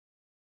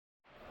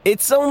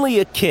It's only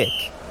a kick,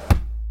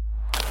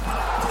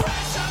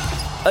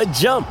 a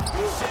jump,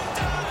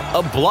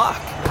 a block.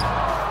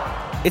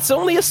 It's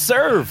only a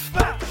serve.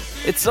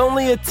 It's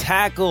only a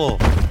tackle,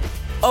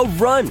 a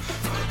run.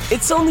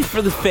 It's only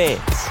for the fans.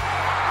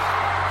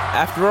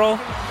 After all,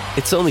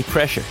 it's only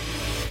pressure.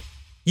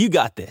 You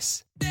got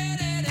this.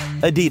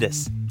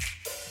 Adidas.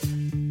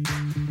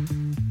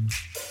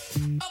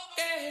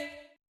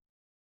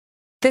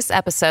 This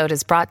episode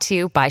is brought to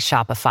you by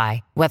Shopify.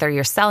 Whether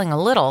you're selling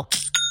a little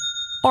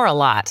or a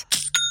lot,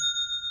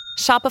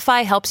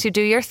 Shopify helps you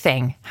do your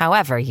thing,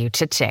 however you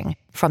cha-ching.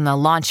 From the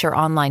launch your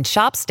online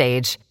shop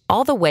stage,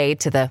 all the way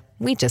to the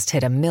we just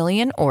hit 1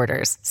 million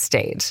orders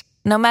stage.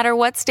 No matter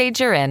what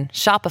stage you're in,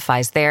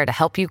 Shopify's there to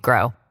help you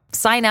grow.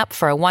 Sign up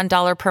for a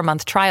 $1 per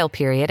month trial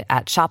period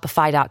at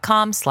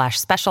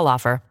shopify.com/special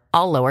offer,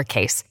 all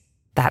lowercase.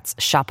 That's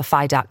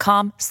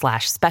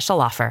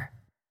shopify.com/special offer.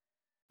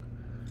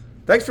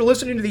 Thanks for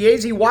listening to the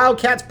AZ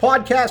Wildcats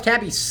podcast.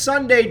 Happy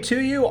Sunday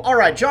to you. All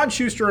right, John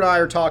Schuster and I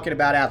are talking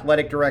about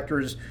athletic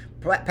directors,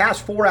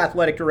 past 4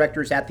 athletic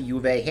directors at the U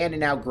of A,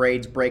 handing out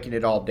grades, breaking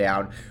it all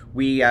down.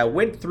 We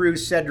went through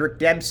Cedric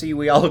Dempsey.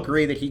 We all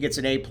agree that he gets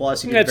an A+. He did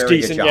a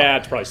very good job. Yeah,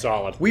 it's probably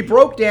solid. We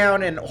broke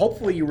down, and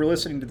hopefully you were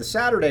listening to the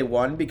Saturday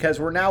one, because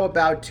we're now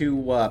about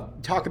to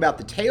talk about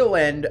the tail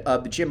end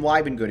of the Jim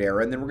Livengood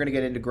era, and then we're going to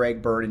get into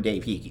Greg Byrne and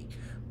Dave Hickey.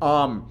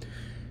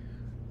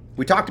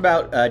 We talked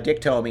about Dick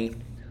Tomey.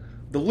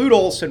 The Lute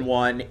Olson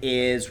one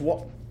is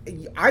what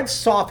I've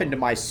softened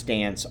my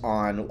stance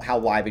on how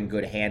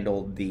Livengood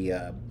handled the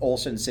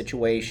Olson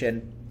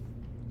situation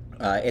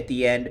at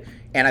the end,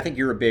 and I think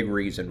you're a big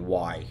reason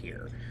why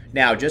here.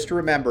 Now, just to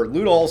remember,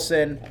 Lute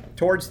Olson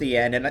towards the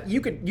end, and you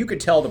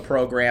could tell the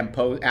program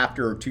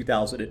after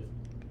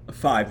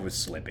 2005 was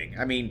slipping.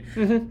 I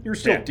mean, you're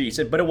still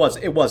decent, but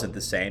it wasn't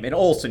the same. And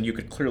Olson, you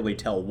could clearly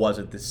tell,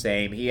 wasn't the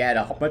same. He had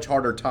a much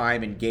harder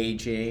time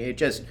engaging.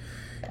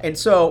 And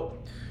so.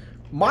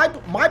 My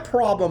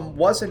problem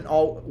wasn't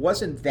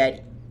that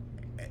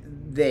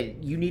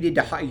you needed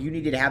to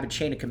have a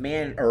chain of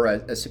command or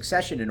a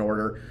succession in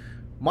order.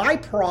 My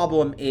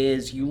problem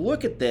is you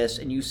look at this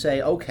and you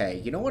say,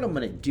 okay, you know what I'm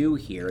going to do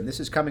here, and this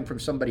is coming from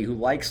somebody who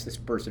likes this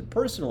person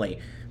personally.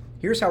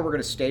 Here's how we're going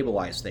to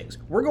stabilize things.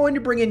 We're going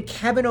to bring in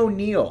Kevin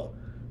O'Neill,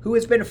 who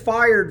has been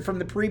fired from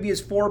the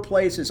previous 4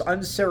 places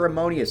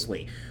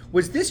unceremoniously.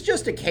 Was this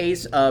just a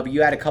case of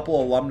you had a couple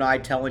of alumni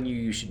telling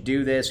you should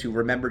do this, who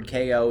remembered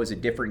KO as a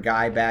different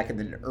guy back in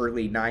the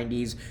early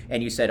 90s,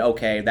 and you said,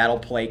 okay, that'll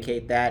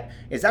placate that?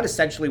 Is that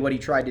essentially what he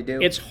tried to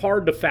do? It's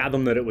hard to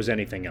fathom that it was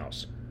anything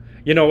else.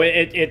 You know,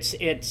 and it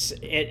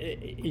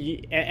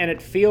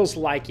feels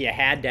like you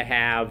had to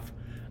have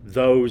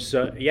those,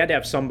 you had to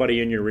have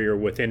somebody in your ear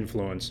with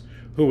influence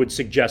who would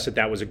suggest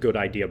that was a good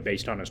idea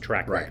based on his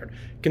track record.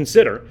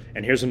 Consider,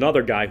 and here's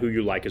another guy who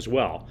you like as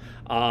well,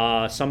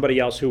 somebody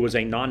else who was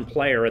a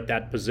non-player at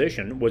that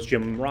position was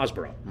Jim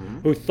Rosborough,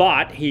 who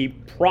thought he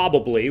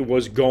probably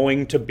was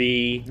going to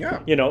be,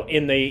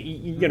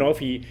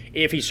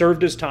 if he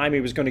served his time, he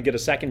was going to get a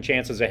second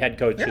chance as a head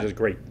coach at a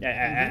great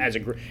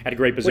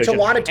position. Which a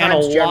lot of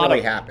times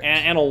generally happens.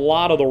 And a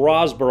lot of the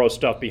Rosborough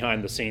stuff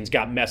behind the scenes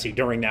got messy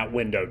during that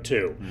window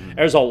too.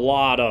 There's a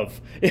lot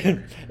of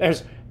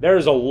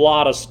There's a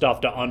lot of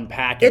stuff to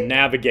unpack and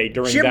navigate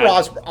during Jim that.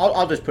 Rosborough,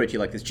 I'll just put it to you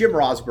like this. Jim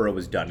Rosborough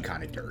was done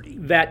kind of dirty.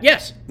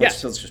 Let's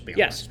just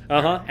be honest.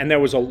 And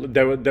there was a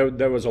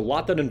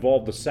lot that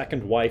involved the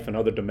second wife and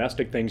other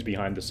domestic things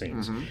behind the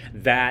scenes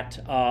that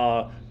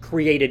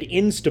created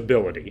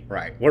instability.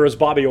 Right. Whereas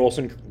Bobby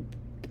Olson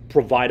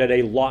provided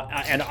a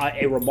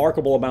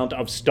remarkable amount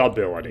of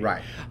stability.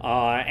 Right.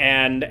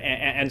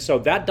 And so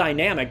that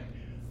dynamic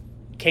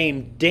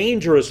came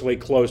dangerously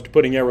close to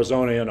putting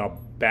Arizona in a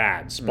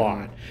bad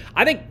spot.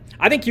 I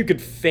think you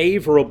could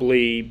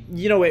favorably,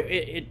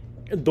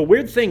 the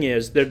weird thing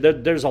is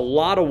there's a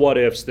lot of what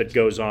ifs that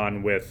goes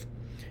on with,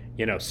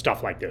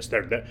 stuff like this.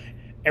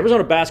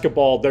 Arizona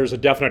basketball, there's a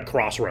definite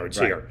crossroads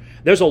here.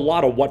 There's a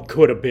lot of what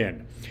could have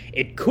been.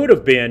 It could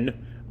have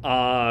been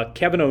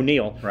Kevin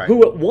O'Neill,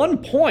 who at one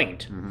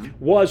point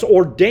was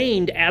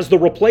ordained as the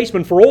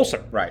replacement for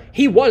Olson. Right.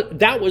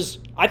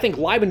 I think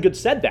Livengood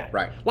said that.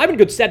 Right.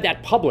 Livengood said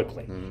that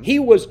publicly.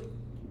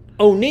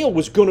 O'Neill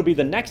was going to be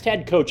the next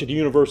head coach at the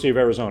University of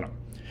Arizona.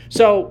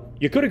 So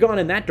you could have gone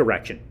in that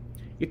direction.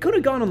 You could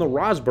have gone in the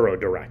Rosborough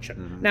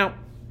direction. Now,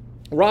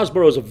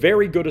 Rosborough is a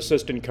very good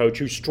assistant coach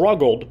who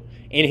struggled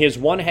in his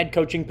one head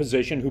coaching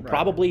position, who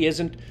probably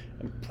isn't,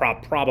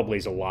 probably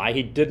is a lie,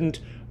 he didn't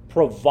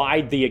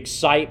provide the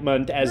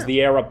excitement as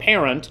the heir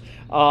apparent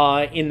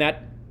in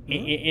that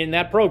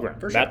program.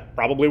 For sure. That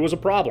probably was a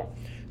problem.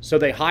 So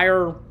they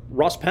hire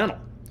Russ Pennell,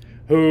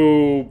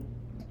 who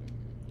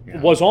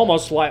was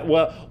almost like,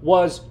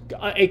 was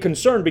a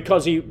concern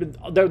because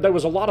there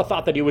was a lot of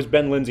thought that he was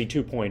Ben Lindsay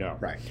 2.0.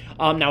 Right.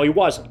 Now he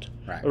wasn't.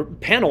 Right.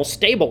 Pennell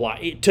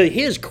stabilized, to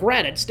his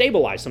credit,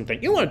 stabilized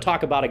something. You want to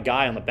talk about a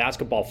guy on the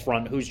basketball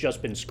front who's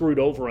just been screwed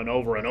over and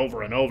over and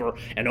over and over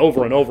and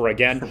over and over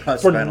again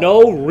for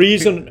no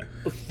reason,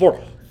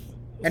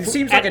 and it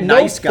seems like a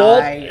nice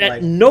guy.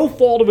 At no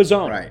fault of his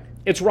own. Right.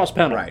 It's Russ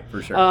Pennell, Right,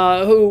 for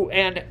sure. Who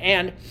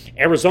and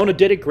Arizona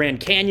did it, Grand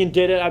Canyon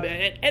did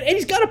it, and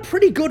he's got a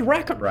pretty good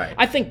record. Right.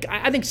 I think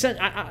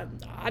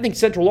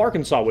Central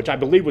Arkansas, which I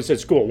believe was his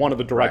school, one of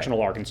the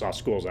directional Arkansas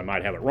schools, I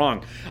might have it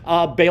wrong,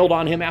 bailed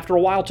on him after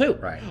a while too.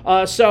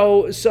 Right.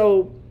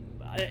 So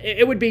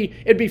it'd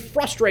be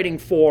frustrating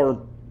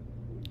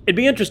it'd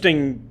be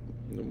interesting,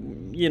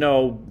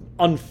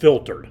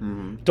 unfiltered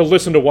to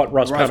listen to what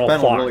Russ Pennell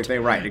thought.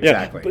 Right,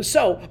 exactly.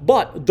 Yeah,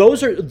 but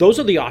those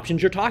are the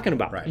options you're talking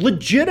about. Right.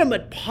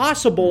 Legitimate,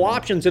 possible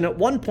options, and at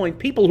one point,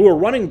 people who are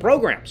running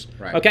programs.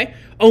 Right. Okay,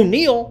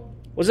 O'Neill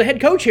was a head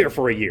coach here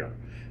for a year.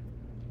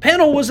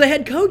 Pennell was the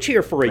head coach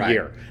here for a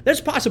year. There's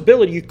a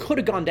possibility you could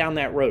have gone down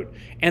that road.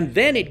 And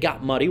then it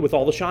got muddy with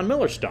all the Sean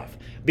Miller stuff.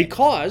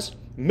 Because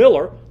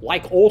Miller,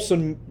 like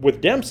Olson with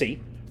Dempsey,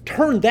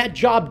 turned that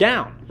job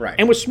down. Right.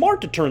 And was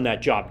smart to turn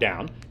that job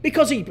down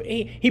because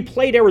he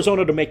played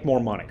Arizona to make more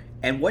money.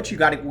 And what you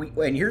got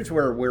to, and here's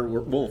where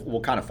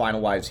we'll kind of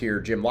finalize here,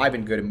 Jim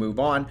Livengood, and move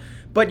on.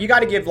 But you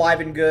got to give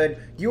Livengood.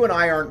 You and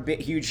I aren't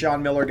huge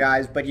Sean Miller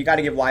guys, but you got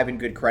to give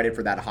Livengood credit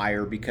for that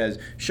hire, because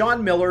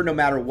Sean Miller, no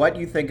matter what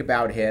you think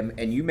about him,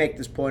 and you make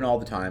this point all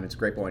the time, it's a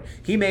great point.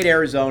 He made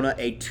Arizona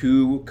a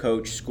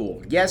 2-coach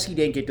school. Yes, he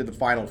didn't get to the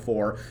Final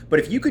Four, but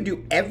if you could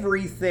do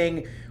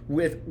everything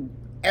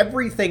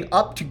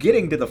up to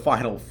getting to the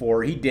Final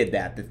Four, he did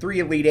that. The 3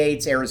 Elite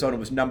Eights, Arizona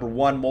was number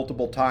 1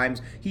 multiple times.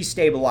 He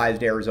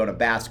stabilized Arizona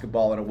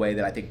basketball in a way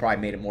that I think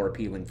probably made it more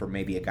appealing for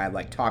maybe a guy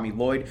like Tommy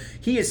Lloyd.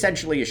 He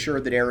essentially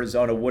assured that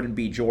Arizona wouldn't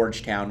be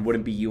Georgetown,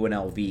 wouldn't be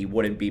UNLV,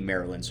 wouldn't be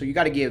Maryland. So you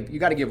got to give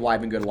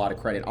Livengood a lot of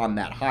credit on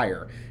that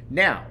hire.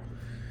 Now,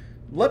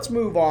 let's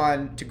move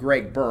on to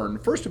Greg Byrne.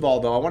 First of all,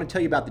 though, I want to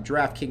tell you about the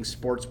DraftKings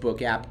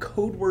Sportsbook app,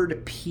 code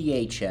word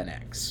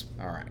PHNX.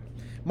 All right.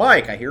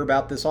 Mike, I hear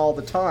about this all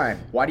the time.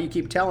 Why do you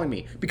keep telling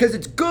me? Because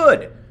it's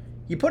good.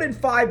 You put in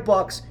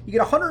 $5, you get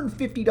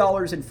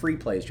 $150 in free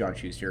plays, John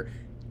Schuster.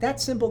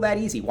 That simple, that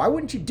easy. Why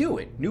wouldn't you do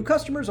it? New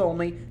customers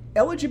only.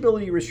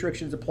 Eligibility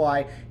restrictions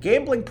apply.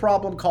 Gambling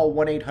problem, call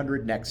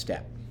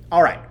 1-800-NEXT-STEP.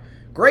 All right.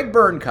 Greg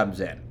Byrne comes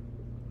in.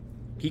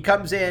 He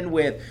comes in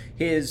with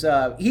his...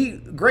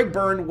 Greg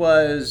Byrne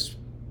was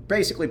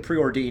basically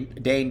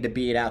preordained to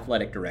be an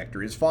athletic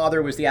director. His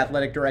father was the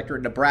athletic director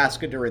in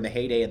Nebraska during the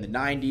heyday in the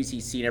 90s.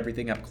 He's seen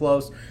everything up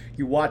close.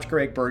 You watch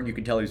Greg Byrne, you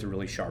can tell he's a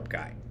really sharp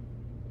guy.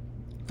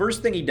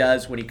 First thing he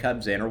does when he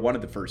comes in, or one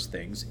of the first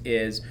things,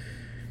 is,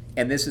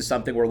 and this is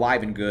something where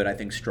Livengood, I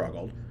think,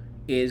 struggled,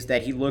 is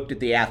that he looked at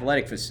the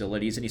athletic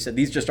facilities and he said,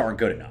 these just aren't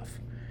good enough.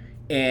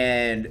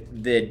 And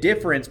the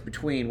difference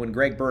between when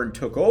Greg Byrne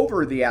took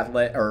over the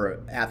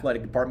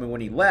athletic department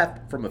when he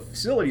left, from a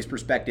facilities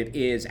perspective,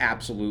 is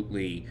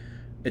absolutely,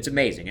 it's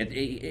amazing.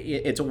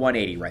 It's a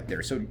 180 right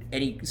there. So,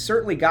 and he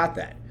certainly got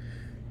that.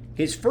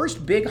 His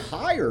first big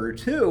hire,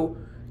 too,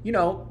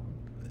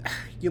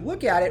 you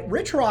look at it,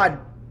 Rich Rod,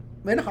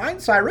 in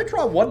hindsight, Rich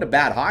Rod wasn't a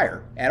bad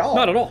hire at all.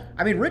 Not at all.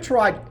 I mean, Rich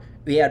Rod,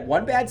 they had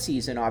one bad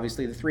season,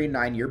 obviously, the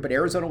 3-9 year, but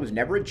Arizona was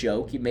never a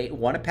joke. He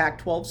won a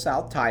Pac-12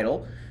 South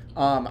title.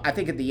 I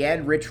think at the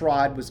end, Rich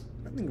Rod's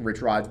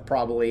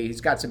probably,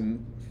 he's got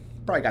some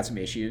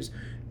issues,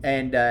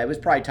 and it was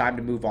probably time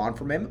to move on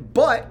from him.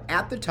 But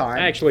at the time,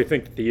 I actually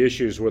think that the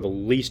issues were the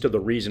least of the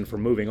reason for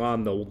moving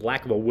on. The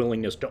lack of a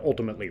willingness to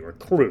ultimately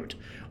recruit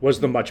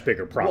was the much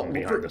bigger problem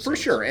behind this. For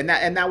sure, and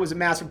that was a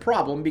massive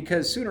problem,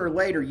 because sooner or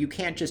later you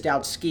can't just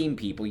out-scheme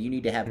people. You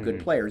need to have good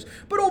players.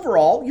 But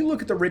overall, you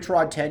look at the Rich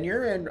Rod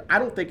tenure, and I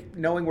don't think,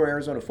 knowing where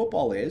Arizona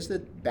football is,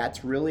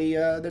 that's really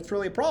a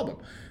problem.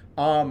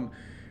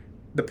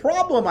 The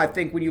problem, I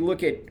think, when you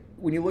look at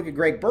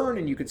Greg Byrne,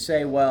 and you could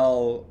say,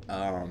 well,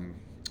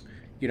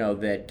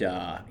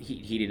 that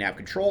he didn't have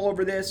control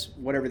over this,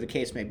 whatever the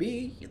case may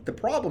be. The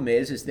problem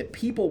is that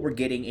people were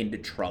getting into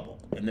trouble,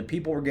 and the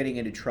people were getting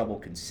into trouble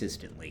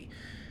consistently.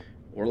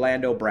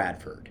 Orlando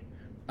Bradford,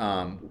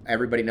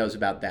 everybody knows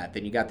about that.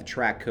 Then you got the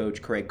track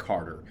coach, Craig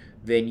Carter.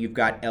 Then you've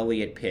got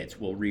Elliott Pitts.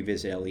 We'll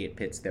revisit Elliott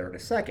Pitts there in a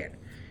second.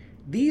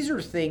 These are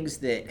things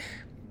that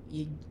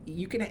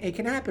it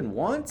can happen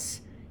once.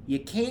 You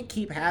can't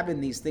keep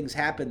having these things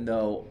happen,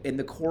 though, in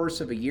the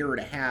course of a year and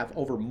a half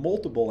over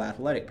multiple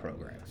athletic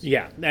programs.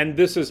 Yeah, and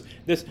this is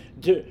the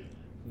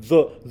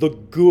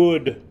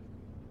good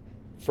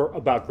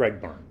about Greg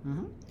Byrne.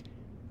 Mm-hmm.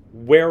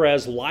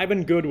 Whereas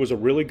Livengood was a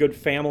really good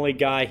family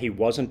guy, he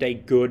wasn't a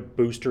good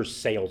booster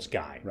sales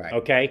guy. Right.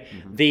 Okay?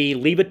 Mm-hmm. The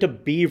Leave It to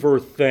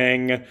Beaver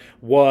thing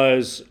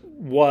was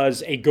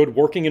a good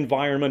working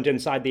environment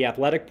inside the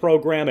athletic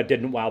program. It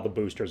didn't wow the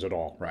boosters at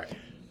all. Right.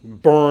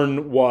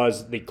 Byrne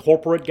was the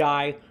corporate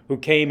guy who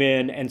came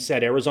in and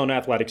said Arizona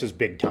athletics is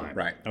big time.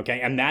 Right. Okay,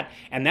 and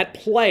that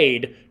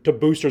played to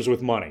boosters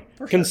with money. For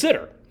sure.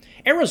 Consider,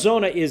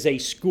 Arizona is a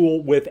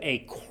school with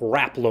a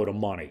crap load of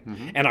money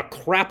and a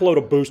crap load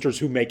of boosters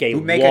who make a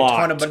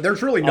ton of money.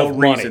 There's really no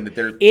reason that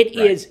they're It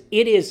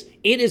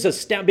is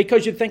astounding,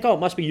 because you'd think, oh, it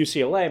must be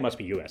UCLA, it must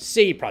be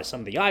USC, probably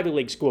some of the Ivy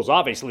League schools.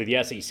 Obviously,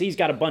 the SEC's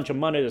got a bunch of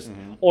money, this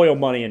oil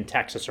money in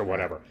Texas or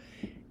whatever.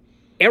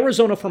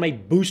 Arizona, from a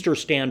booster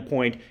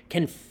standpoint,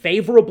 can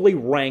favorably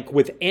rank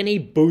with any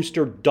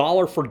booster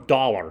dollar for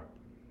dollar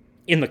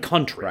in the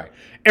country. Right.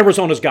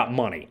 Arizona's got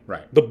money.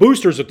 Right. The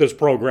boosters at this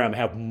program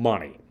have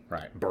money.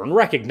 Right. Byrne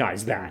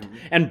recognized that,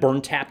 and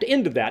Byrne tapped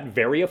into that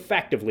very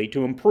effectively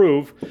to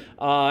improve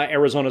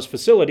Arizona's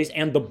facilities,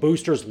 and the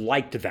boosters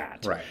liked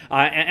that. Right.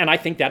 And I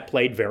think that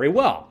played very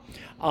well.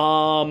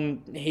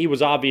 He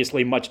was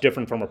obviously much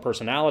different from a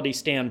personality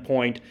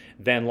standpoint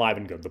than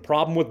Livengood. The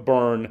problem with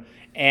Byrne,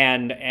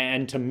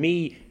 and to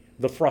me,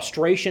 the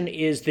frustration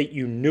is that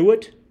you knew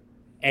it,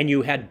 and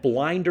you had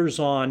blinders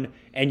on,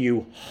 and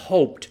you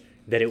hoped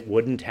that it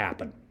wouldn't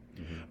happen.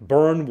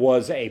 Byrne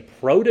was a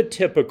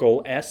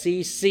prototypical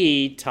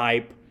SEC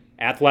type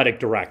athletic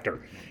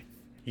director.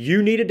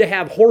 You needed to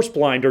have horse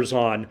blinders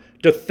on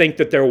to think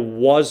that there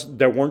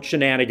weren't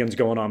shenanigans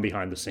going on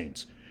behind the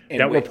scenes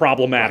that were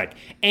problematic.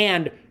 Right.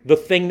 And the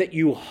thing that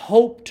you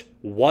hoped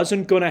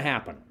wasn't going to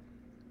happen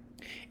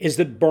is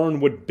that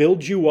Byrne would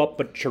build you up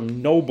but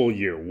Chernobyl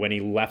you when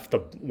he left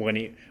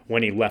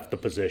the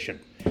position.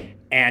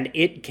 And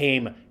it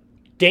came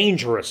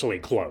dangerously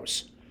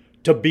close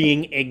to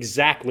being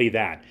exactly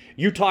that.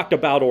 You talked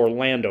about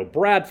Orlando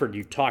Bradford,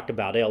 you talked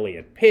about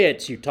Elliott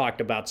Pitts, you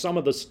talked about some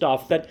of the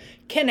stuff that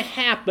can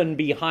happen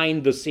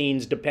behind the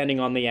scenes depending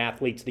on the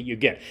athletes that you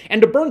get.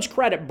 And to Byrne's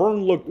credit,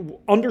 Byrne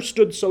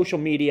understood social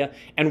media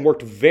and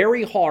worked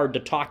very hard to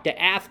talk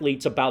to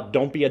athletes about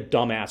don't be a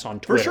dumbass on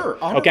Twitter. For sure,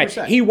 100%.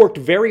 Okay, he worked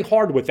very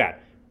hard with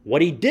that.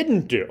 What he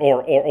didn't do,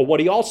 or what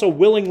he also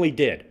willingly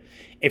did,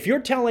 if you're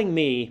telling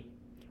me,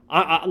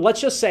 let's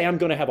just say I'm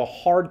going to have a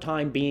hard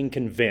time being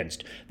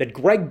convinced that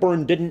Greg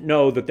Byrne didn't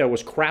know that there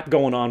was crap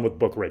going on with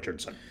Book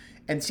Richardson.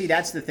 And see,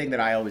 that's the thing that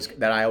I always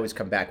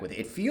come back with.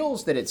 It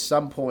feels that at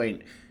some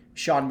point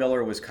Sean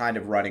Miller was kind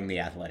of running the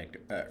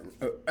athletic.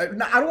 I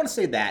don't want to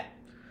say that.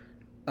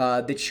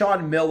 That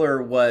Sean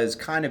Miller was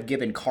kind of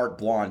given carte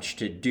blanche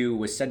to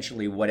do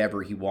essentially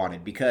whatever he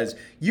wanted. Because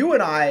you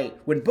and I,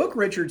 when Book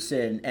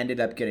Richardson ended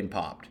up getting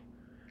popped,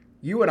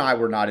 you and I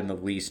were not in the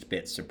least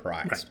bit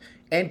surprised. Right.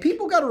 And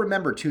people got to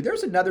remember, too,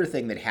 there's another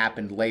thing that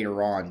happened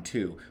later on,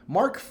 too.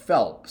 Mark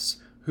Phelps,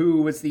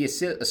 who was the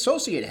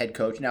associate head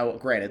coach, now,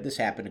 granted, this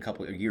happened a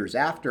couple of years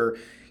after,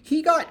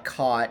 he got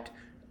caught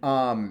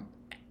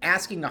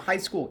asking a high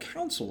school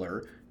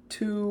counselor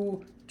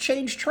to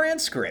change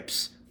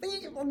transcripts.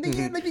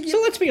 Mm-hmm.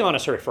 So let's be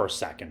honest here for a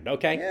second,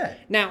 okay? Yeah.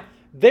 Now,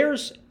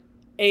 there's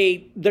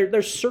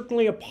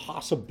certainly a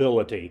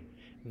possibility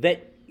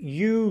that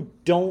you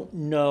don't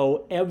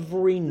know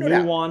every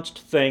nuanced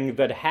thing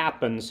that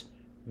happens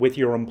with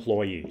your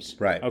employees.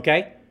 Right.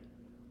 Okay?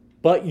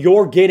 But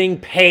you're getting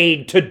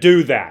paid to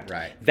do that.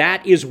 Right.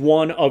 That is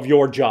one of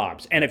your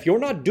jobs. And if you're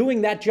not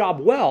doing that job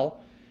well,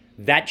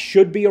 that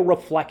should be a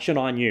reflection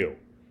on you.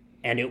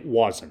 And it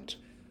wasn't.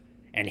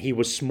 And he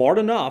was smart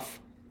enough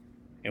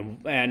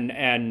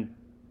and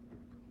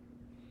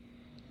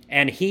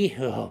he,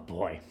 oh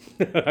boy,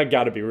 I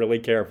got to be really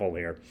careful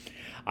here.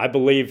 I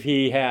believe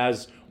he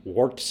has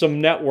worked some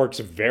networks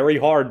very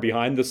hard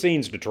behind the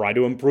scenes to try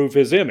to improve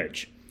his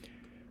image.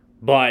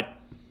 But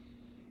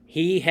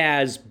he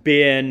has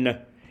been,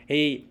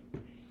 he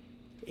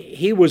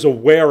was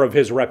aware of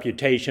his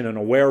reputation and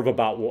aware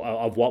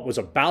of what was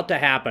about to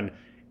happen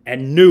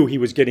and knew he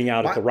was getting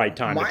out at the right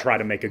time to try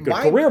to make a good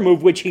career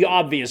move, which he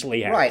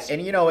obviously has. Right,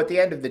 and at the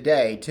end of the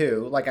day,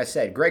 too, like I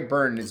said, Greg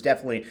Byrne is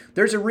definitely,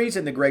 there's a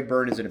reason that Greg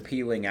Byrne is an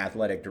appealing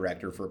athletic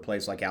director for a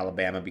place like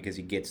Alabama because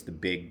he gets the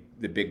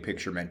big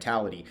picture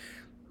mentality.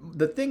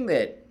 The thing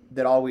that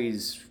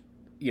always,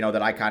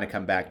 that I kind of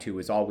come back to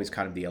is always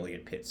kind of the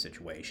Elliott Pitts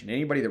situation.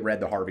 Anybody that read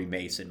the Harvey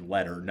Mason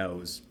letter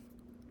knows,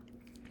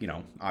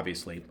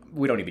 obviously,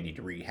 we don't even need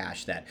to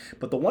rehash that.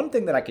 But the one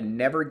thing that I can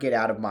never get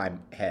out of my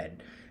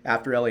head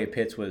after Elliott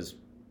Pitts was,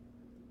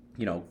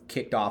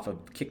 kicked out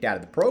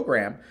of the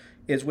program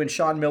is when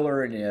Sean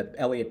Miller and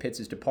Elliott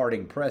Pitts'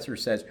 departing presser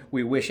says,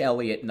 "We wish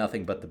Elliott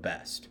nothing but the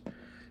best."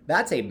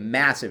 That's a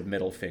massive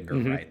middle finger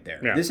right there.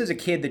 Yeah. This is a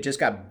kid that just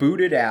got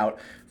booted out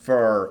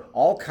for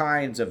all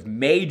kinds of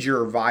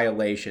major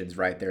violations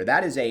right there.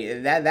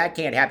 That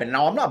can't happen.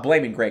 Now, I'm not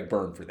blaming Greg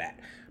Byrne for that.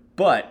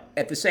 But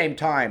at the same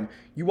time,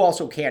 you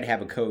also can't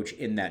have a coach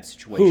in that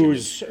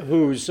situation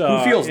who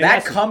feels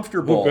that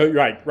comfortable.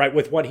 Right,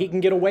 with what he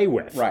can get away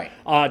with. Right.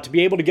 To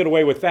be able to get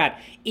away with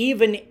that,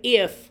 even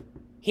if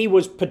he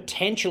was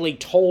potentially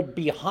told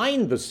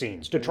behind the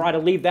scenes to try to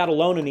leave that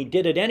alone, and he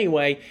did it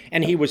anyway,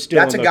 and he was still.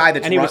 That's a guy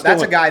that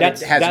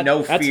has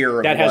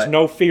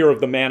no fear of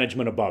the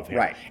management above him,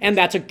 right? And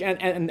that's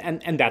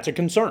a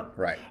concern,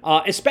 right?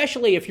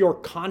 Especially if you're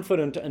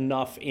confident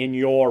enough in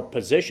your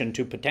position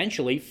to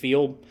potentially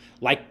feel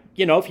like,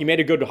 if you made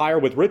a good hire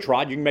with Rich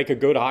Rod, you can make a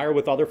good hire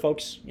with other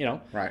folks,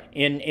 right,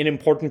 in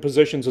important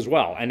positions as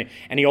well. And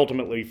he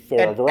ultimately,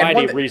 for a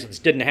variety of reasons,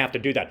 didn't have to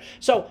do that.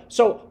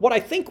 So what I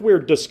think we're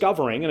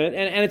discovering, and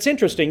it's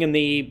interesting in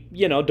the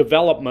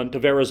development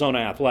of Arizona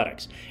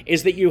athletics,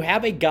 is that you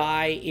have a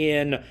guy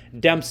in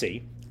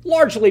Dempsey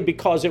largely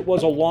because it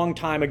was a long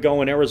time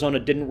ago and Arizona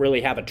didn't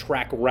really have a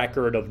track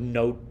record of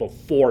note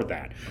before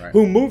that,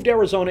 who moved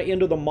Arizona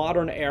into the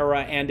modern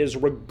era and is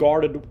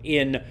regarded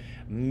in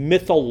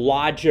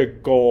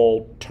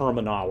mythological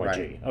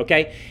terminology,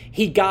 okay?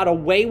 He got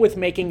away with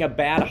making a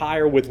bad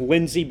hire with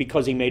Lindsey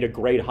because he made a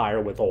great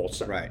hire with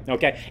Olson,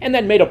 okay? And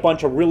then made a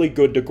bunch of really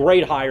good to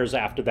great hires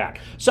after that.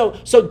 So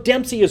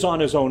Dempsey is on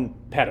his own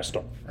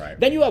pedestal.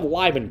 Then you have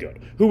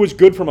Livengood, who was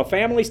good from a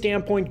family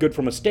standpoint, good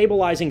from a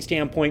stabilizing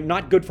standpoint,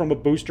 not good from a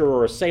booster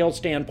or a sales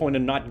standpoint,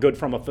 and not good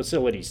from a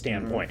facility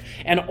standpoint,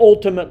 and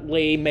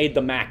ultimately made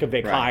the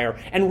Makovic hire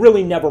and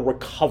really never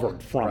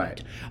recovered from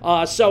it.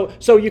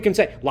 So you can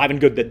say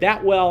Livengood did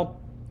that well,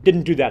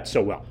 didn't do that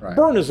so well.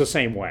 Byrne is the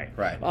same way.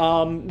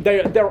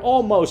 They're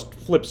almost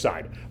flip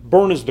side.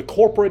 Byrne is the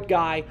corporate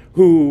guy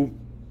who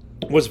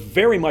was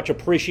very much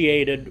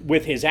appreciated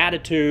with his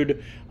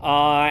attitude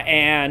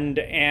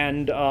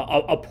and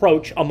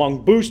approach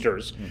among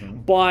boosters,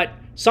 but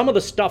some of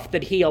the stuff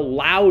that he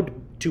allowed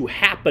to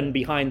happen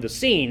behind the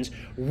scenes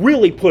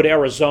really put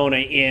Arizona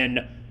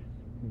in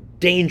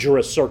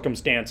dangerous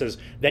circumstances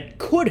that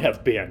could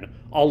have been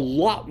a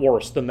lot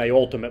worse than they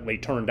ultimately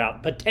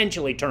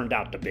potentially turned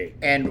out to be.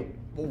 And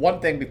one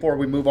thing before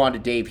we move on to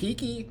Dave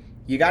Hickey,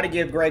 you got to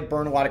give Greg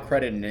Byrne a lot of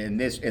credit in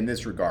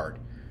this regard.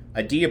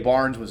 Adia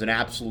Barnes was an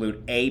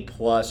absolute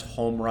A-plus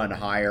home run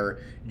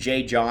hire.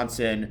 Jay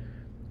Johnson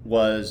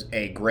was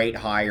a great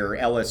hire.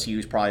 LSU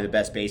is probably the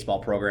best baseball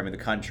program in the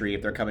country.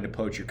 If they're coming to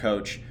poach your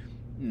coach,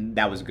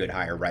 that was a good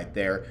hire right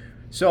there.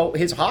 So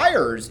his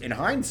hires, in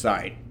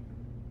hindsight,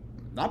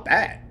 not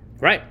bad.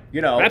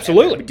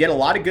 Absolutely. Did a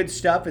lot of good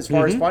stuff as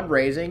far as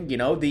fundraising.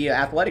 The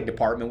athletic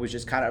department was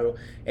just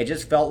it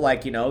just felt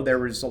like, there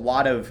was a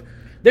lot of...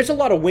 There's a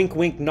lot of wink,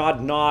 wink,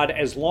 nod, nod,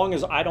 as long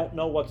as I don't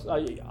know what's...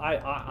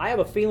 I have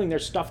a feeling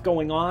there's stuff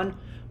going on,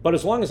 but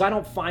as long as I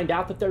don't find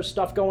out that there's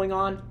stuff going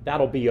on,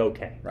 that'll be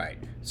okay. Right.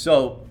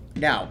 So,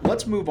 now,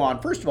 let's move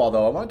on. First of all,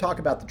 though, I want to talk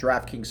about the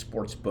DraftKings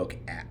Sportsbook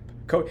app.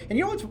 And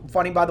you know what's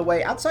funny, by the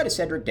way? Outside of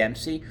Cedric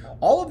Dempsey,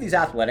 all of these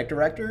athletic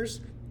directors...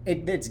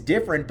 It's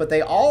different, but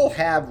they all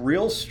have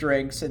real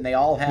strengths and they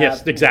all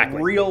have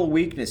real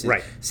weaknesses.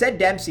 Ced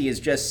Dempsey is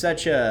just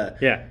such a...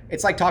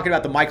 It's like talking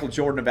about the Michael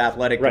Jordan of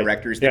athletic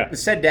directors.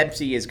 Ced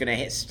Dempsey is going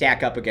to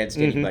stack up against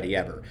anybody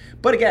ever.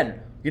 But again,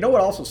 you know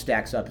what also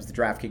stacks up is the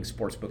DraftKings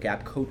Sportsbook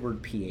app, code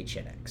word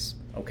PHNX.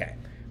 Okay.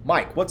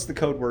 Mike, what's the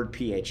code word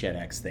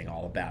PHNX thing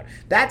all about?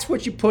 That's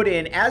what you put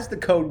in as the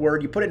code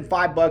word. You put in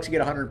 $5, you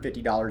get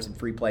 $150 in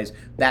free plays.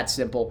 That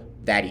simple,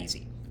 that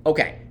easy.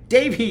 Okay,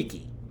 Dave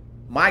Hickey,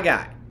 my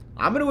guy.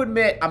 I'm going to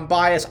admit I'm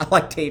biased. I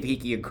like Dave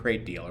Hickey a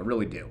great deal. I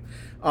really do.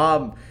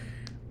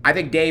 I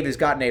think Dave has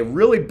gotten a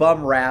really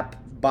bum rap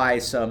by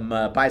some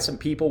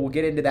people. We'll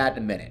get into that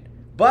in a minute.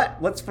 But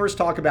let's first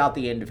talk about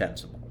the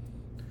indefensible.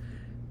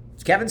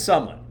 It's Kevin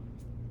Sumlin.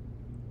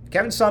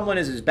 Kevin Sumlin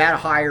is as bad a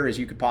hire as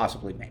you could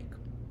possibly make.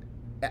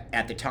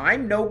 At the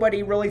time,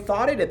 nobody really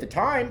thought it. At the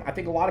time, I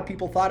think a lot of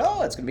people thought,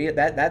 "Oh, it's going to be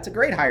that's a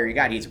great hire you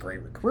got. He's a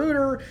great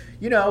recruiter.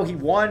 He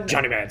won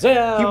Johnny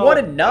Manziel. He won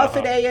enough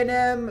at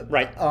A&M,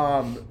 right?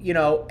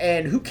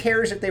 And who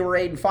cares if they were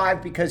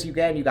 8-5 because you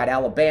got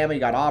Alabama, you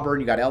got Auburn,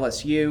 you got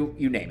LSU,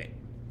 you name it.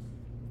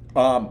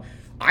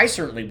 I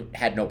certainly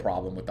had no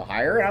problem with the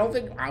hire.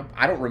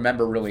 I don't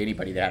remember really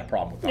anybody that had a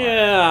problem with the hire.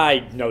 Yeah,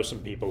 I know some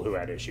people who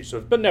had issues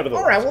with it, but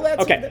nevertheless. All right, well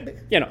that's okay.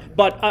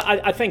 But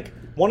I think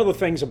one of the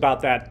things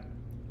about that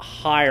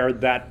hire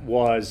that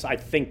was, I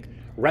think,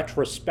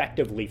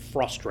 retrospectively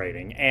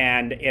frustrating,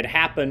 and it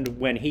happened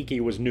when Hickey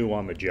was new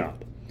on the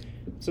job.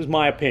 This is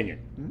my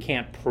opinion.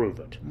 Can't prove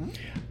it.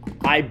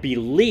 I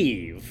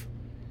believe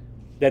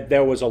that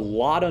there was a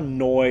lot of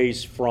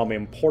noise from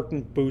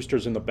important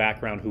boosters in the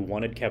background who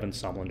wanted Kevin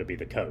Sumlin to be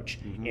the coach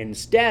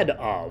instead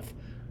of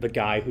the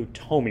guy who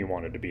Tomey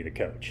wanted to be the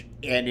coach.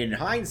 And in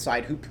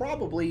hindsight,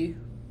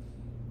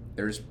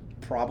 there's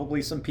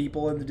probably some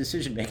people in the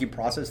decision-making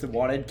process that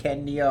wanted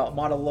Ken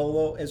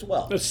Niumatalolo as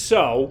well.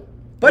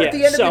 At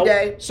the end of the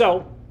day...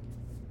 So,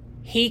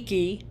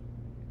 Hickey,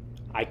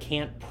 I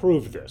can't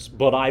prove this,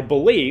 but I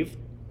believe,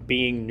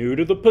 being new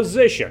to the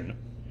position,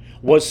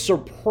 was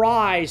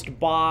surprised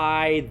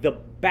by the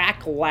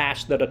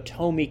backlash that a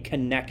Tomey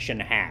connection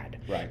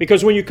had. Right.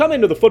 Because when you come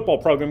into the football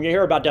program, you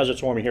hear about Desert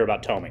Storm, you hear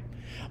about Tomey.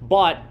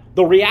 But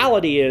the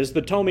reality is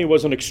that Tomey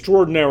was an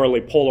extraordinarily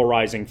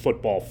polarizing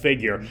football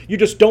figure. You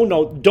just don't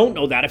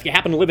know that if you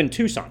happen to live in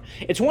Tucson.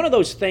 It's one of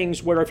those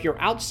things where if you're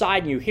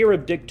outside and you hear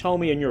of Dick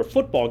Tomey and you're a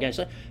football guy, it's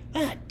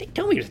like, Dick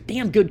Tomey was a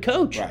damn good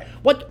coach. Right.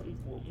 What?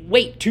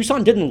 Wait,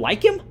 Tucson didn't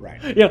like him? Right.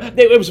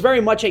 It was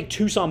very much a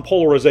Tucson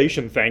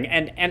polarization thing,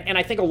 and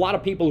I think a lot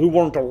of people who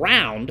weren't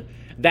around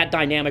that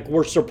dynamic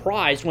were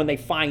surprised when they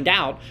find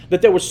out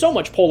that there was so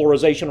much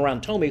polarization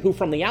around Tomey, who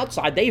from the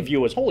outside they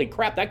view as, holy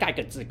crap, that guy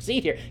could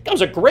succeed here. That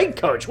was a great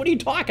coach. What are you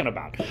talking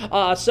about?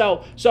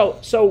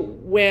 So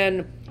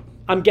when,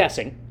 I'm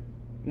guessing,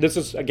 this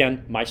is,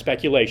 again, my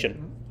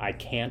speculation, I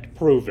can't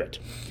prove it,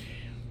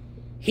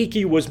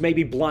 Hickey was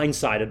maybe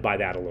blindsided by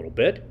that a little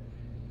bit.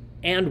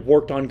 and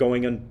worked on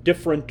going in a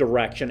different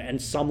direction, and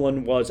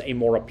Sumlin was a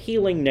more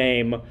appealing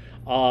name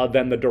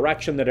than the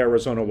direction that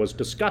Arizona was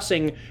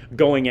discussing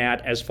going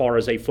at as far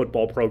as a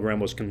football program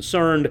was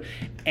concerned.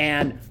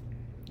 And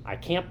I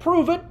can't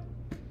prove it.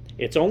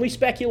 It's only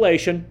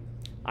speculation.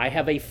 I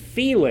have a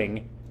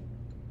feeling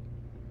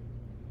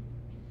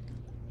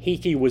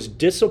Hickey was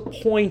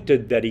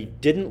disappointed that he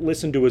didn't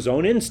listen to his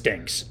own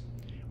instincts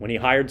when he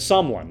hired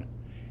Sumlin,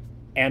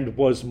 and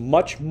was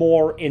much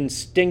more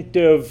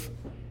instinctive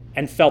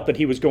and felt that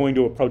he was going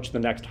to approach the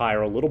next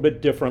hire a little bit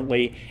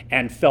differently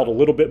and felt a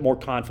little bit more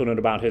confident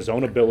about his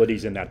own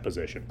abilities in that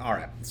position. All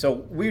right.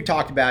 So we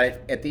talked about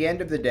it. At the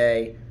end of the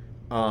day,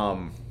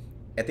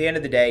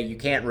 you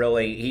can't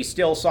really. He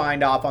still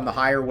signed off on the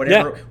hire.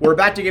 Whatever. Yeah. We're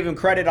about to give him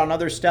credit on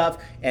other stuff,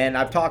 and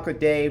I've talked with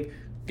Dave.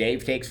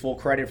 Dave takes full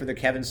credit for the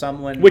Kevin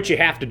Sumlin. Which you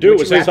have to do.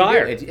 It's his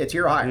hire. It's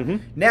your hire. Mm-hmm.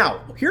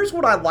 Now, here's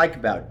what I like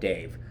about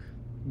Dave.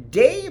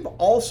 Dave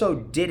also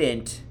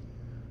didn't.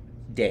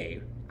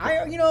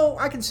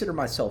 I consider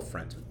myself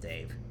friends with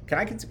Dave. Can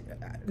I consider?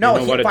 No,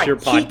 you know what? It's your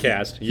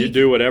podcast. You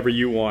do whatever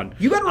you want.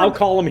 I'll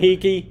call him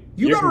Hickey.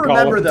 You got to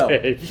remember, though,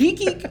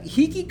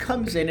 Hickey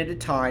comes in at a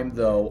time,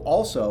 though,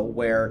 also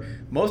where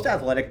most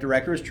athletic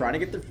directors trying to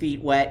get their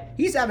feet wet.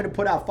 He's having to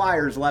put out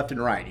fires left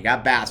and right. You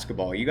got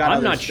basketball. You got.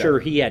 I'm not sure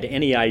he had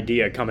any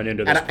idea coming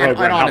into this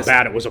program how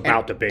bad it was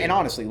about to be. And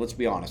honestly, let's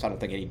be honest. I don't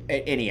think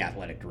any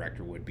athletic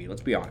director would be.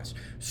 Let's be honest.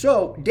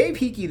 So Dave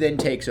Hickey then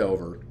takes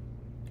over,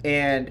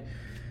 and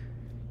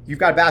you've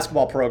got a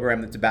basketball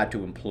program that's about to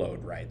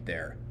implode right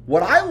there.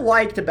 What I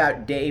liked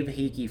about Dave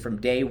Hickey from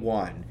day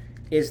one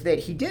is that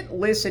he didn't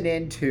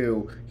listen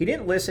to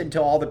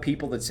all the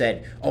people that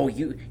said, "Oh,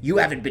 you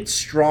haven't been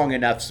strong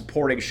enough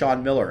supporting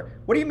Sean Miller."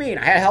 What do you mean?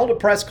 I held a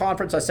press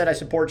conference. I said I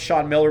support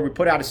Sean Miller. We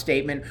put out a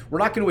statement. We're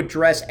not going to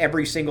address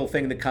every single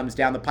thing that comes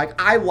down the pike.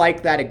 I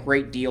like that a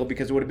great deal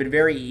because it would have been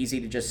very easy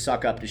to just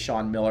suck up to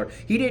Sean Miller.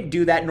 He didn't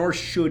do that, nor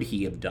should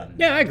he have done that.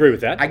 Yeah, I agree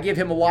with that. I give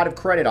him a lot of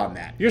credit on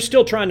that. You're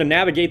still trying to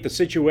navigate the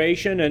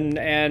situation,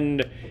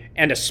 and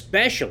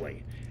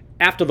especially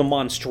after the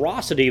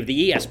monstrosity of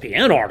the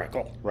ESPN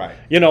article. Right.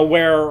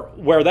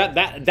 Where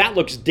that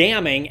looks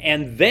damning,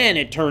 and then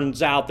it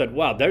turns out that,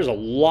 wow, there's a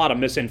lot of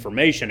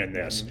misinformation in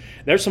this. Mm-hmm.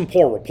 There's some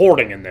poor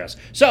reporting in this.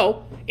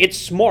 So it's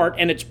smart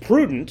and it's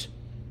prudent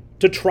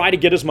to try to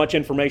get as much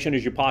information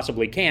as you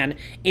possibly can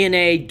in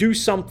a do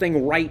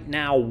something right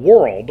now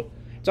world.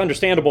 It's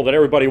understandable that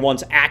everybody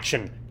wants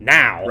action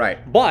now.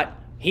 Right. But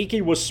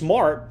Hickey was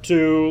smart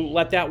to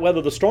let that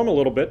weather the storm a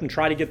little bit and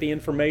try to get the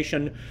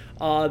information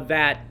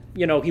that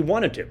he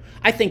wanted to.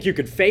 I think you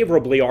could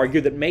favorably argue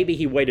that maybe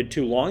he waited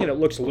too long, and it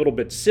looks a little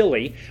bit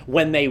silly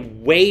when they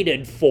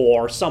waited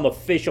for some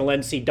official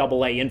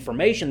NCAA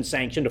information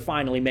sanction to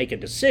finally make a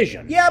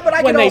decision. Yeah,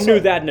 but when they knew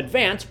that in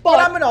advance. But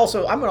I'm gonna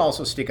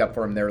also stick up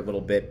for him there a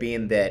little bit,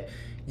 being that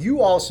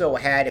you also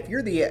had, if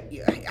you're the,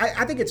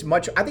 I think it's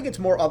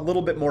a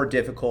little bit more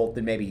difficult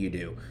than maybe you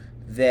do,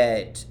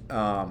 that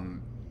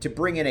to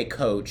bring in a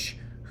coach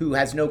who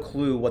has no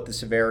clue what the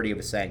severity of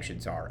the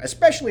sanctions are,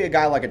 especially a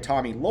guy like a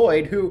Tommy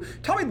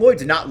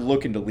Lloyd's not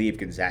looking to leave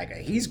Gonzaga.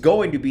 He's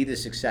going to be the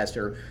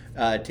successor.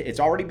 It's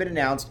already been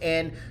announced.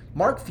 And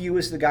Mark Few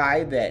is the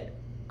guy that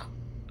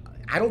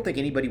I don't think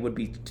anybody would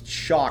be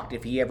shocked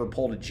if he ever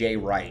pulled a Jay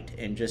Wright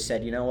and just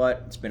said, you know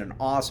what, it's been an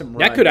awesome run.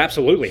 That could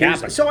absolutely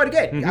happen. So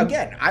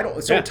again, I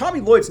don't. So Tommy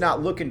Lloyd's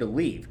not looking to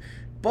leave,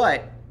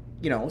 but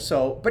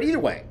but either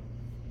way,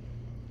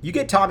 you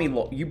get Tommy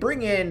Lloyd. You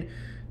bring in.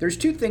 There's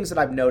two things that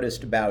I've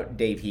noticed about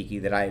Dave Hickey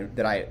that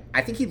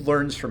I think he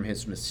learns from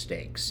his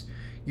mistakes.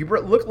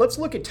 Let's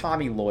look at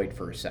Tommy Lloyd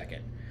for a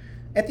second.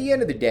 At the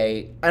end of the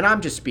day, and I'm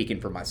just speaking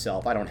for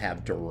myself, I don't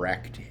have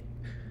direct.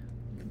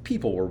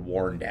 People were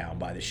worn down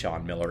by the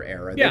Sean Miller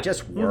era. Yeah. They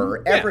just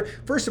were.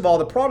 Mm-hmm. First of all,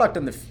 the product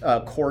on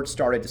the court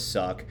started to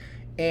suck,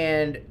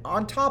 and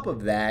on top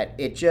of that,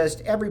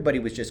 everybody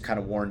was just kind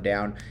of worn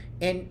down.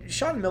 And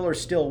Sean Miller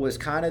still was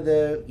kind of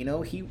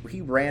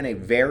he ran a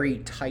very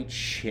tight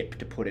ship,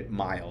 to put it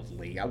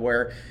mildly,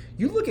 where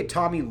you look at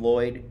Tommy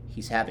Lloyd,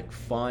 he's having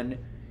fun,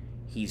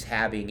 he's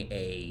having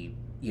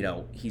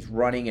he's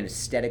running an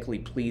aesthetically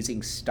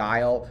pleasing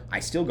style. I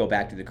still go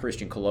back to the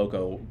Christian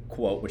Coloco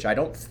quote, which I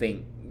don't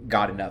think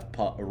got enough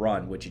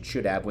run, which it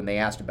should have, when they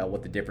asked about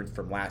what the difference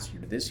from last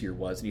year to this year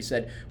was. And he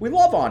said, we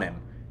love on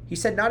him. He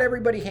said not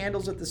everybody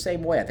handles it the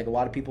same way. I think a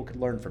lot of people could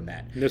learn from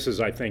that. This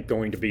is, I think,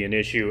 going to be an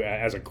issue.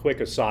 As a quick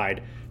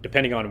aside,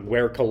 depending on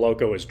where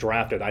Coloco is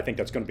drafted, I think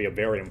that's going to be a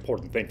very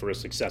important thing for his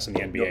success in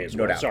the NBA as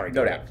well. No doubt. Sorry,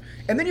 no doubt.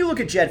 And then you look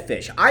at Jedd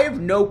Fisch. I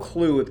have no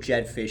clue if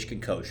Jedd Fisch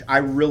can coach. I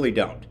really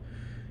don't.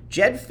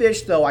 Jedd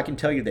Fisch, though, I can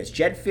tell you this.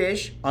 Jedd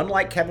Fisch,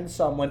 unlike Kevin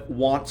Sumlin,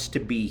 wants to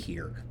be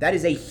here. That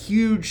is a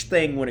huge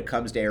thing when it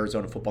comes to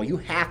Arizona football. You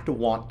have to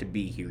want to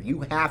be here.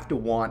 You have to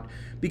want,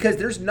 because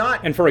there's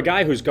not... And for a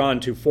guy who's gone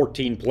to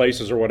 14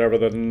 places or whatever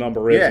the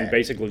number is and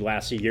basically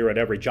lasts a year at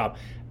every job,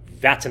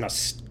 that's an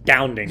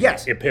astounding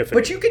epiphany.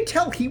 But you can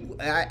tell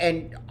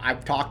and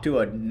I've talked to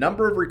a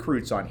number of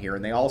recruits on here,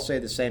 and they all say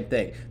the same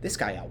thing. This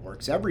guy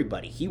outworks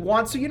everybody. He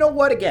wants to, you know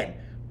what, again...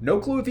 No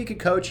clue if he could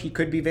coach. He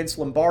could be Vince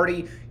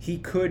Lombardi. He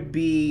could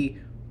be,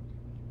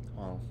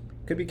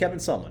 Kevin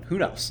Sumlin. Who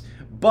knows?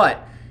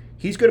 But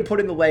he's going to put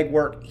in the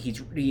legwork.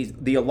 He's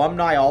the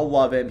alumni all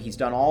love him. He's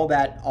done all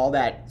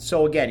that.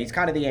 So again, he's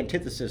kind of the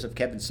antithesis of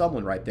Kevin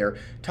Sumlin right there.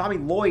 Tommy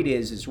Lloyd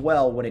is as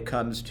well when it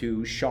comes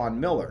to Sean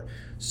Miller.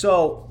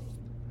 So.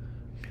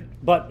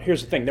 But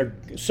here's the thing, they're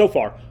so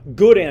far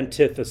good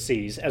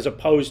antitheses as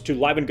opposed to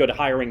Live and Good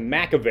hiring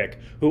Makovic,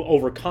 who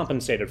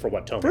overcompensated for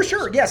what Tony For was.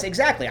 sure, yes,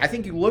 exactly. I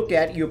think you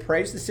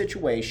appraised the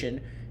situation,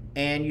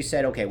 and you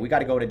said, okay, we got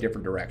to go in a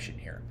different direction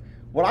here.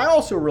 What I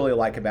also really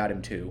like about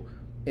him, too,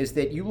 is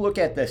that you look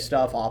at the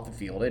stuff off the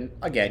field, and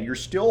again, you're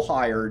still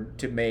hired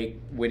to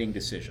make winning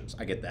decisions.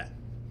 I get that.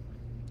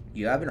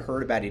 You haven't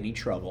heard about any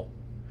trouble.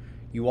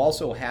 You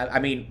also have,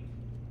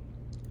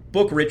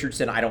 Book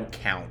Richardson, I don't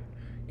count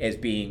as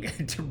being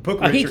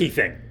Book a Hickey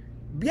thing.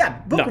 Yeah,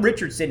 Book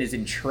Richardson is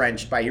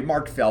entrenched by you.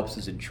 Mark Phelps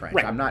is entrenched.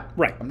 Right. I'm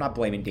not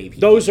blaming Dave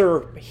Hickey. Those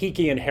are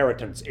Hickey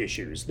inheritance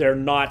issues. They're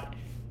not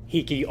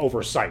Hickey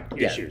oversight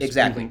issues.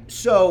 Exactly. Mm-hmm.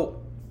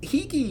 So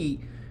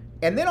Hickey,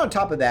 and then on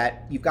top of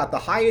that, you've got the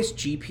highest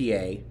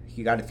GPA.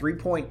 You got a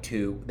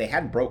 3.2. They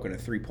hadn't broken a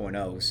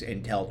 3.0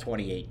 until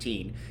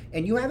 2018,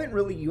 and you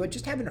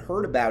just haven't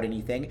heard about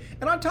anything.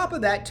 And on top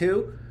of that,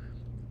 too.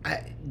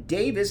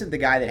 Dave isn't the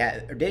guy that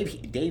has, or Dave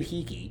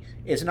Hickey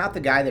is not the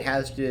guy that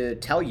has to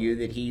tell you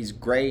that he's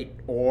great,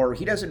 or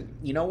he doesn't,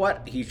 you know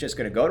what, he's just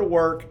going to go to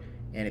work,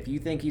 and if you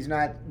think he's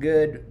not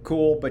good,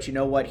 cool, but you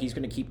know what, he's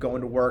going to keep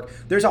going to work.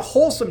 There's a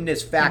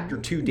wholesomeness factor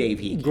to Dave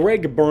Hickey.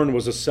 Greg Byrne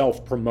was a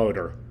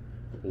self-promoter.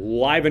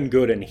 Live and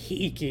Good and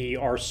Hickey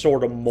are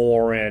sort of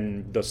more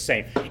in the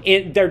same.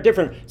 They're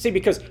different. See,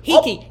 because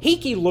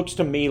Hickey looks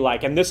to me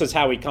like, and this is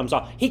how he comes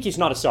off, Hickey's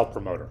not a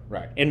self-promoter,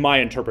 right? In my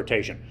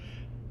interpretation.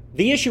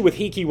 The issue with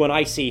Hickey when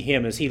I see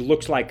him is he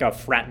looks like a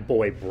frat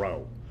boy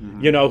bro,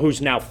 who's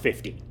now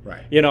 50.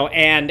 Right.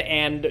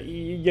 And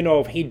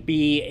he'd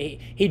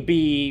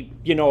be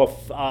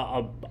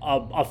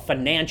a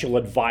financial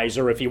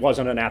advisor if he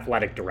wasn't an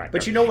athletic director.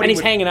 But you know what? And he's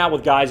hanging out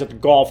with guys at the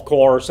golf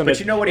course. But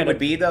you know what he would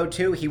be though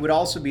too? He would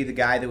also be the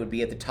guy that would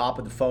be at the top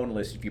of the phone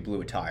list if you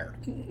blew a tire.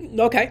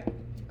 Okay.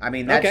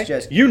 That's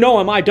just you know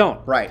him. I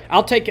don't. Right.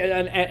 I'll take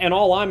and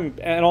all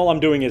I'm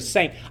doing is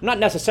saying I'm not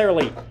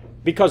necessarily.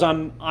 Because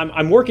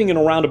I'm working in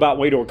a roundabout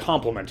way to a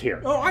compliment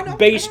here. Oh, I know.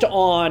 Based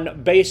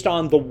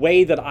on the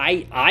way that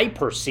I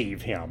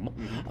perceive him,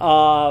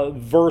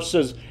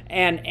 versus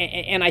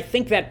and I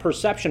think that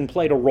perception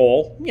played a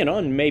role,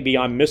 and maybe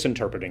I'm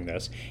misinterpreting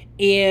this,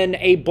 in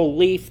a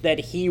belief that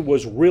he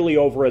was really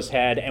over his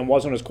head and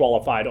wasn't as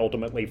qualified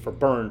ultimately for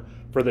Byrne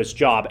for this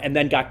job, and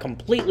then got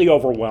completely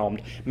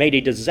overwhelmed, made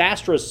a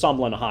disastrous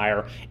Sumlin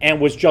hire, and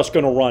was just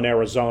going to run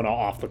Arizona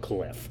off the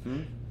cliff.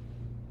 Mm-hmm.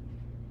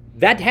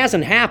 That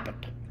hasn't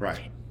happened.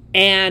 Right.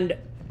 And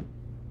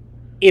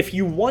if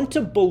you want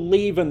to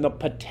believe in the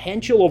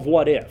potential of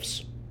what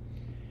ifs,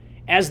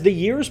 as the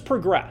years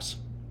progress,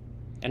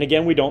 and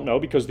again, we don't know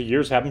because the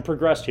years haven't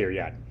progressed here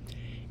yet,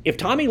 if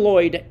Tommy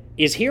Lloyd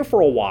is here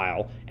for a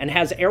while and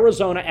has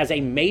Arizona as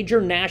a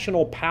major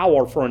national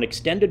power for an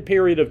extended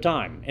period of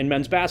time in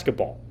men's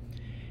basketball,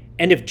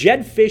 and if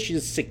Jedd Fisch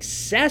is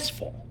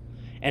successful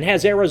and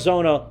has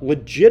Arizona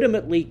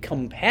legitimately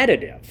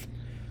competitive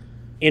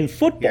in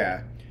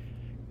football,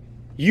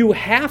 you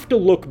have to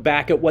look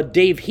back at what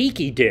Dave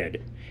Hickey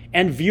did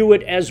and view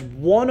it as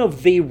one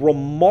of the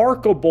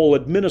remarkable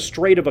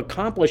administrative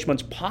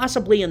accomplishments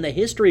possibly in the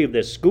history of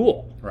this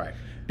school. Right.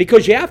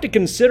 Because you have to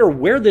consider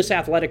where this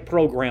athletic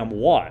program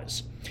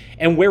was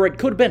and where it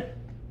could have been.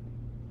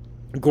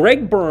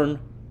 Greg Byrne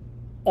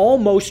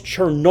almost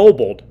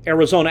Chernobyled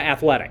Arizona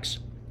athletics.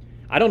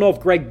 I don't know if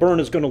Greg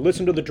Byrne is going to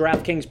listen to the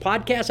DraftKings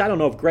podcast. I don't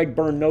know if Greg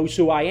Byrne knows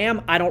who I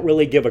am. I don't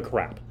really give a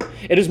crap.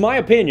 It is my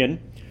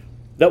opinion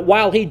that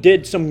while he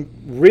did some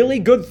really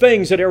good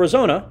things at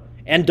Arizona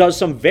and does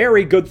some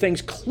very good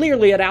things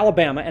clearly at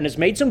Alabama and has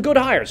made some good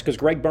hires, because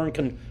Greg Byrne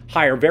can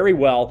hire very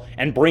well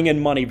and bring in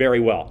money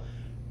very well,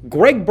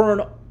 Greg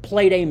Byrne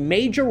played a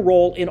major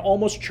role in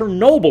almost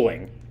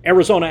Chernobyling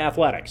Arizona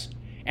athletics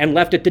and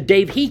left it to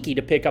Dave Hickey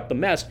to pick up the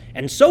mess.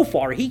 And so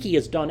far, Hickey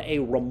has done a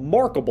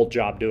remarkable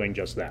job doing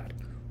just that.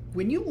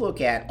 When you look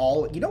at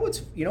all,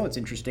 what's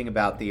interesting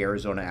about the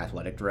Arizona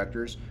athletic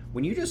directors?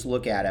 When you just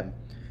look at them,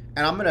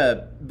 and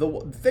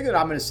the thing that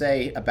I'm gonna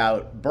say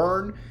about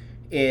Byrne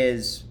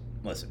is,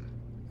 listen,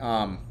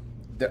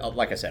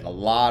 like I said, a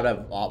lot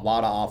of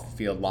off the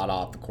field, a lot of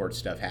off the court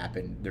stuff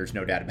happened. There's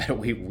no doubt about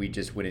it. We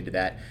just went into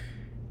that.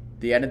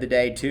 The end of the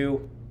day,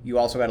 too, you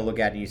also got to look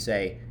at it and you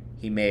say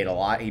he made a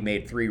lot. He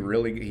made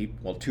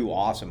two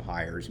awesome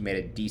hires. He made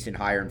a decent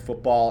hire in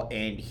football,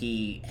 and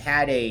he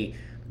had a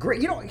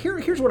great.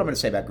 Here's what I'm going to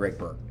say about Greg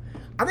Byrne.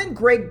 I think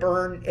Greg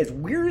Byrne, as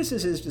weird as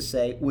this is to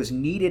say, was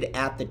needed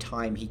at the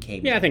time he came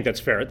in. Yeah, I think that's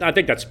fair. I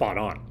think that's spot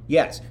on.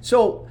 Yes.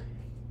 So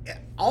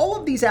all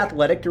of these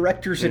athletic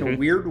directors in a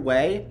weird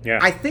way,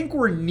 I think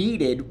were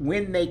needed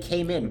when they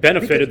came in.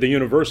 Benefited the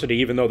university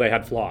even though they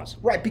had flaws.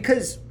 Right,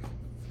 because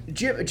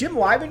Jim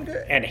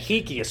Livengood and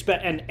Hickey,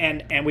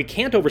 and we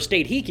can't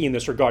overstate Hickey in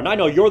this regard. And I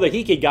know you're the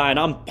Hickey guy, and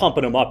I'm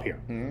pumping him up here.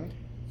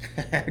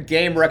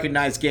 Game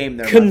recognized game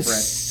there.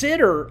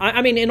 Consider,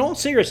 I mean, in all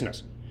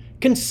seriousness,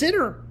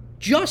 consider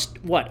just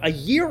a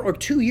year or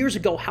 2 years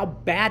ago how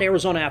bad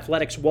Arizona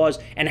athletics was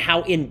and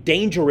how in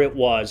danger it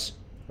was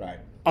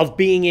of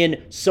being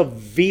in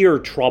severe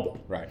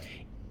trouble. Right.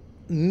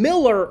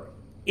 Miller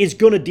is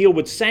going to deal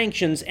with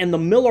sanctions, and the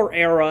Miller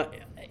era,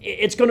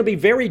 it's going to be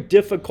very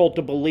difficult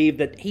to believe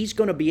that he's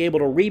going to be able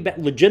to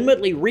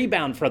legitimately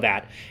rebound for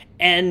that.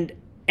 And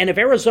if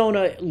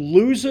Arizona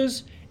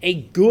loses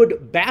a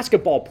good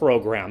basketball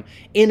program,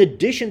 in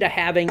addition to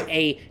having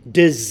a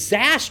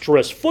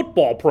disastrous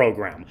football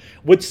program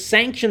with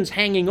sanctions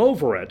hanging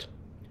over it,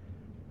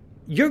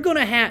 you're going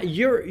to have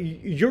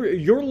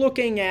you're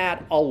looking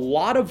at a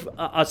lot of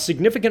a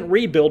significant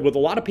rebuild with a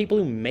lot of people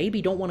who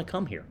maybe don't want to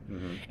come here,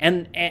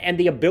 and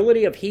the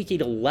ability of Hickey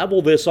to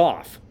level this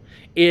off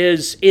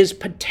is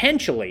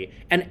potentially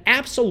an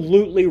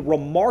absolutely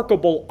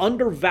remarkable,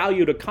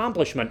 undervalued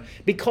accomplishment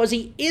because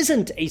he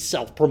isn't a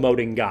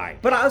self-promoting guy.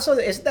 But also,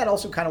 isn't that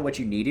also kind of what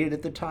you needed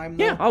at the time,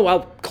 though? Yeah. Oh,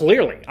 well,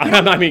 clearly.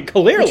 I mean,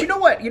 clearly. But you know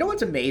what? You know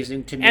what's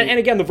amazing to me? And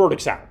again, the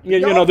verdict's out.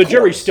 The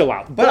jury's still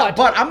out. But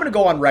I'm going to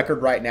go on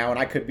record right now, and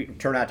I could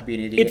turn out to be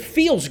an idiot. It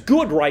feels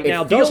good right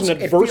now,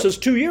 doesn't it, versus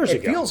 2 years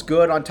ago? It feels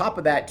good. On top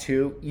of that,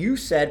 too, you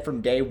said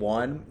from day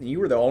one, and you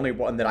were the only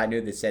one that I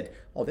knew that said,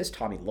 oh, this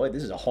Tommy Lloyd,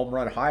 this is a home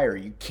run hire. Are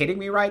you kidding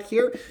me right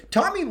here?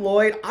 Tommy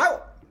Lloyd,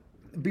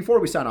 before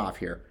we sign off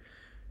here,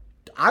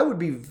 I would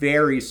be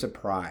very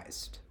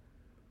surprised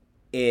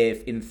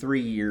if in 3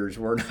 years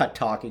we're not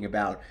talking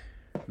about,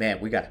 man,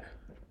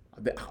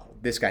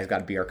 this guy's got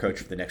to be our coach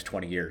for the next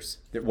 20 years.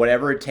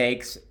 Whatever it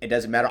takes, it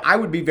doesn't matter. I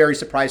would be very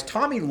surprised.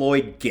 Tommy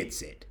Lloyd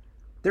gets it.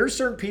 There are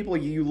certain people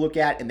you look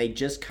at and they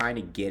just kind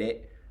of get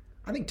it.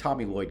 I think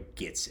Tommy Lloyd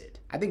gets it.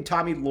 I think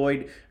Tommy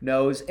Lloyd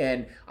knows,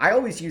 and I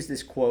always use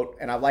this quote,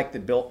 and I like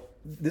this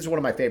is one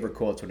of my favorite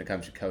quotes when it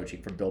comes to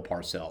coaching from Bill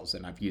Parcells,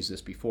 and I've used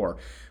this before.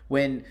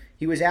 When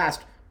he was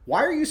asked,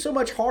 why are you so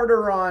much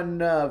harder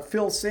on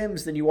Phil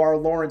Simms than you are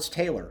Lawrence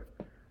Taylor?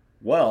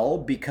 Well,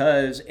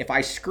 because if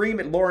I scream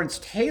at Lawrence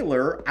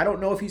Taylor, I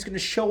don't know if he's going to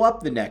show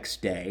up the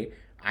next day.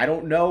 I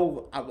don't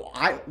know.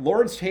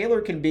 Lawrence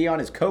Taylor can be on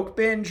his Coke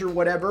binge or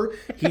whatever.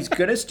 He's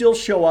going to still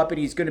show up, and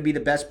he's going to be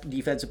the best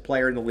defensive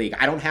player in the league.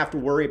 I don't have to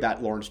worry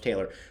about Lawrence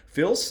Taylor.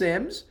 Phil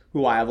Simms,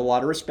 who I have a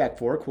lot of respect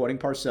for, quoting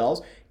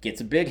Parcells, gets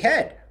a big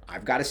head.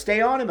 I've got to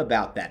stay on him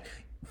about that.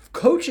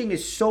 Coaching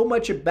is so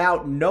much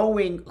about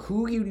knowing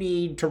who you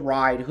need to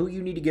ride, who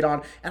you need to get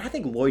on, and I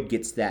think Lloyd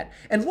gets that.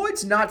 And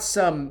Lloyd's not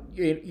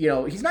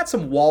he's not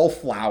some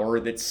wallflower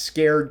that's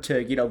scared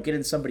to, get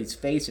in somebody's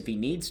face if he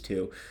needs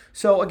to.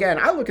 So again,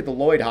 I look at the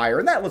Lloyd hire,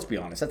 and let's be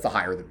honest, that's the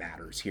hire that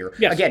matters here.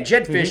 Yes. Again,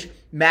 Jedd Fisch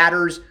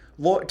matters.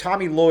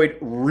 Tommy Lloyd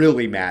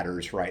really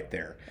matters right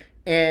there.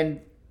 And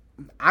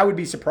I would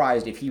be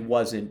surprised if he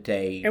wasn't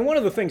a... And one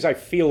of the things I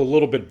feel a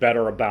little bit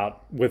better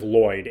about with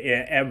Lloyd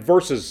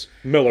versus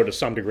Miller to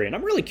some degree, and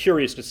I'm really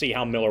curious to see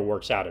how Miller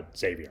works out at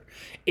Xavier,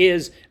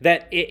 is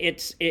that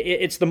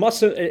it's the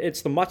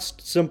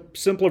much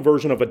simpler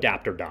version of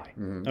adapt or die.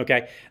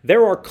 Okay,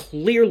 there are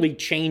clearly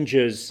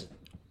changes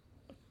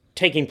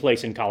taking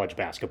place in college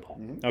basketball.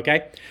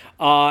 Okay,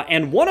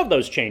 and one of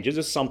those changes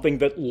is something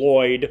that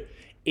Lloyd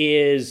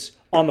is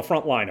on the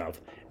front line of.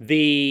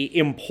 The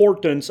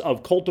importance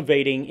of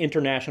cultivating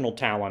international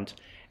talent,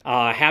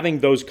 having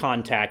those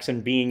contacts,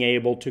 and being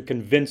able to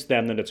convince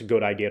them that it's a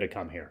good idea to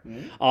come here.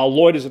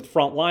 Lloyd is at the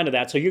front line of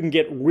that, so you can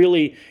get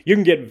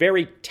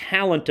very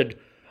talented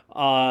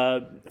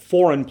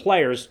foreign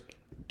players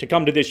to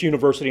come to this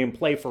university and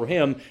play for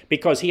him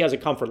because he has a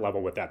comfort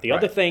level with that. The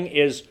other thing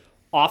is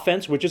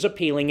offense, which is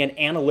appealing, and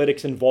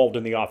analytics involved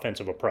in the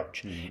offensive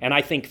approach. And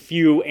I think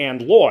Few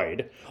and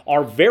Lloyd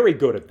are very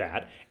good at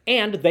that.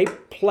 And they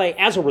play,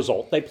 as a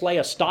result,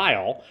 a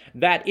style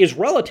that is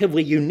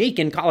relatively unique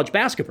in college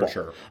basketball. For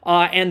sure.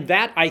 And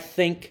that I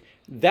think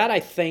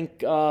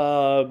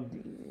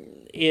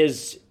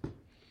is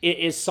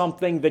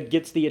something that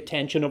gets the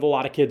attention of a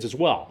lot of kids as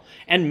well,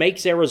 and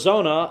makes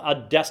Arizona a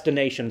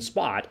destination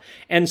spot.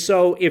 And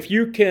so, if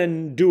you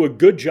can do a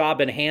good job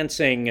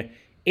enhancing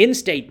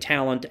in-state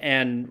talent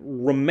and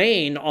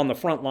remain on the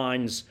front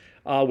lines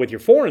with your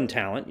foreign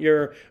talent,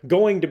 you're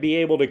going to be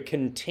able to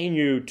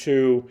continue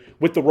to,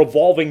 with the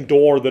revolving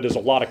door that is a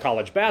lot of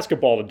college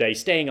basketball today,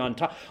 staying on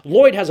top.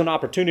 Lloyd has an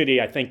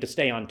opportunity, I think, to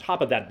stay on top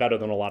of that better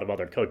than a lot of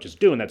other coaches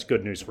do, and that's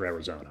good news for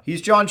Arizona.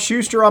 He's John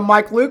Schuster. I'm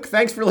Mike Luke.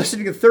 Thanks for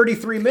listening to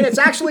 33 minutes.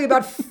 Actually,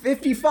 about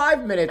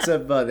 55 minutes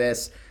of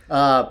this.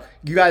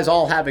 You guys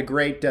all have a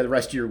great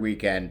rest of your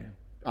weekend.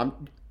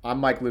 I'm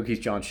Mike Luke. He's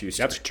John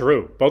Schuster. That's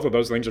true. Both of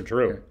those things are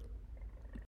true.